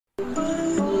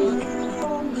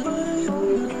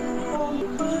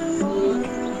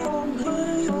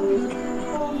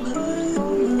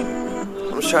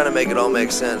trying to make it all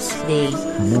make sense. The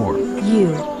More You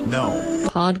Know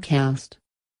Podcast.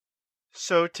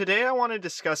 So today I want to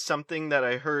discuss something that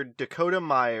I heard Dakota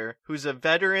Meyer, who's a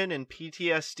veteran and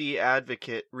PTSD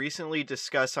advocate, recently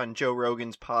discuss on Joe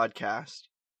Rogan's podcast.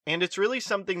 And it's really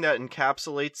something that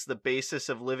encapsulates the basis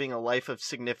of living a life of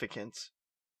significance.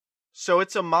 So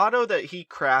it's a motto that he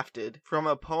crafted from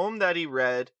a poem that he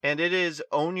read, and it is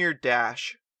 "Own your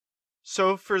dash."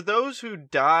 So for those who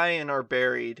die and are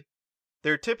buried,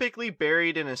 they're typically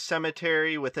buried in a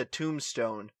cemetery with a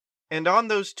tombstone. And on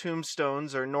those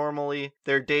tombstones are normally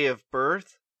their day of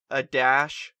birth, a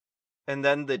dash, and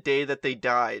then the day that they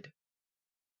died.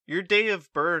 Your day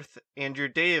of birth and your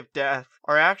day of death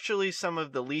are actually some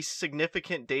of the least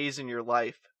significant days in your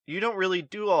life. You don't really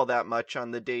do all that much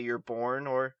on the day you're born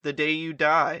or the day you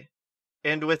die.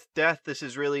 And with death, this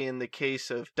is really in the case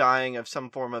of dying of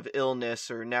some form of illness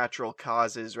or natural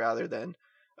causes rather than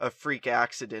a freak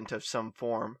accident of some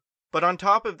form. But on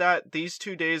top of that, these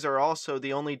 2 days are also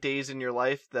the only days in your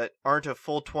life that aren't a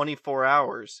full 24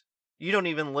 hours. You don't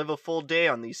even live a full day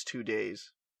on these 2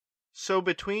 days. So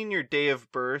between your day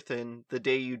of birth and the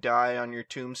day you die on your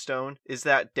tombstone is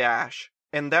that dash.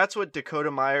 And that's what Dakota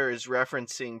Meyer is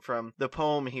referencing from the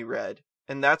poem he read.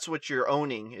 And that's what you're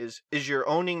owning, is you're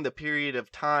owning the period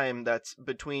of time that's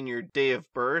between your day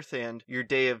of birth and your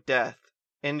day of death.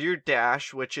 And your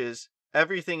dash, which is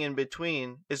everything in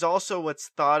between, is also what's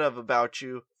thought of about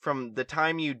you from the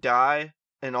time you die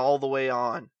and all the way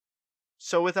on.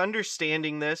 So with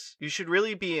understanding this, you should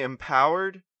really be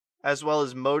empowered as well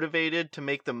as motivated to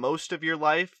make the most of your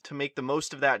life, to make the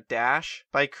most of that dash,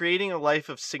 by creating a life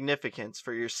of significance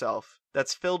for yourself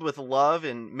that's filled with love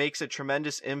and makes a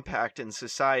tremendous impact in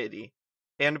society.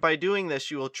 And by doing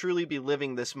this, you will truly be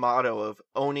living this motto of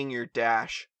owning your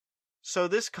dash. So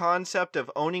this concept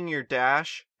of owning your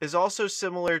dash is also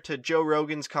similar to Joe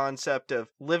Rogan's concept of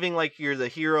living like you're the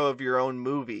hero of your own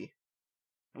movie,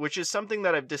 which is something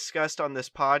that I've discussed on this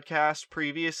podcast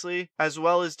previously, as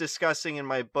well as discussing in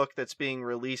my book that's being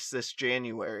released this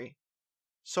January.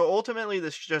 So ultimately,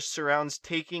 this just surrounds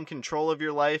taking control of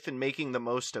your life and making the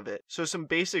most of it. So some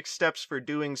basic steps for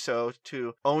doing so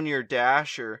to own your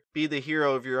dash or be the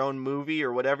hero of your own movie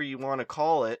or whatever you want to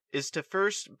call it is to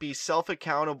first be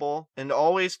self-accountable and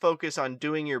always focus on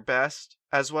doing your best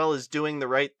as well as doing the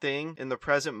right thing in the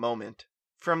present moment.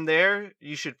 From there,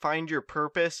 you should find your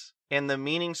purpose and the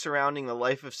meaning surrounding the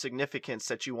life of significance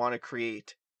that you want to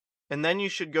create. And then you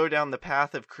should go down the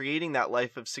path of creating that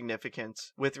life of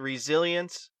significance with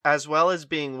resilience, as well as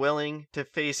being willing to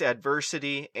face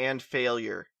adversity and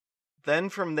failure. Then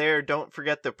from there, don't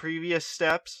forget the previous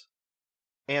steps,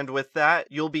 and with that,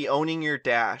 you'll be owning your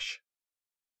dash.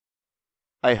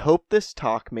 I hope this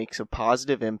talk makes a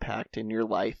positive impact in your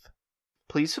life.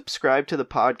 Please subscribe to the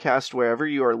podcast wherever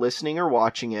you are listening or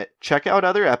watching it. Check out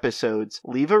other episodes,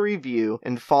 leave a review,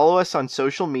 and follow us on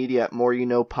social media at More You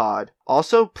Know Pod.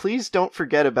 Also, please don't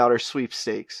forget about our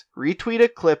sweepstakes. Retweet a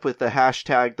clip with the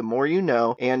hashtag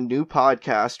 #TheMoreYouKnow and new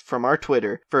podcast from our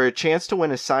Twitter for a chance to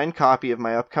win a signed copy of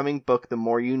my upcoming book, The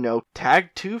More You Know. Tag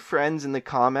 2 friends in the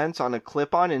comments on a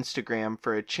clip on Instagram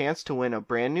for a chance to win a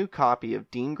brand new copy of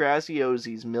Dean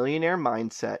Graziosi's Millionaire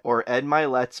Mindset or Ed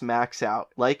Milet's Max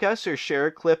Out. Like us or share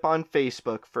a clip on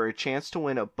Facebook for a chance to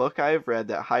win a book I have read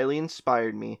that highly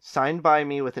inspired me, signed by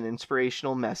me with an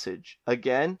inspirational message.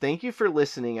 Again, thank you for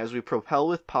listening as we propel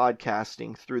with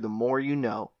podcasting through the More You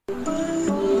Know. I'm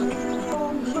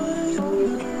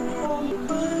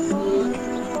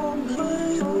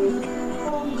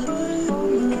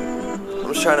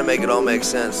just trying to make it all make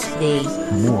sense. The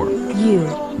More You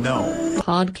Know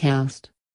Podcast.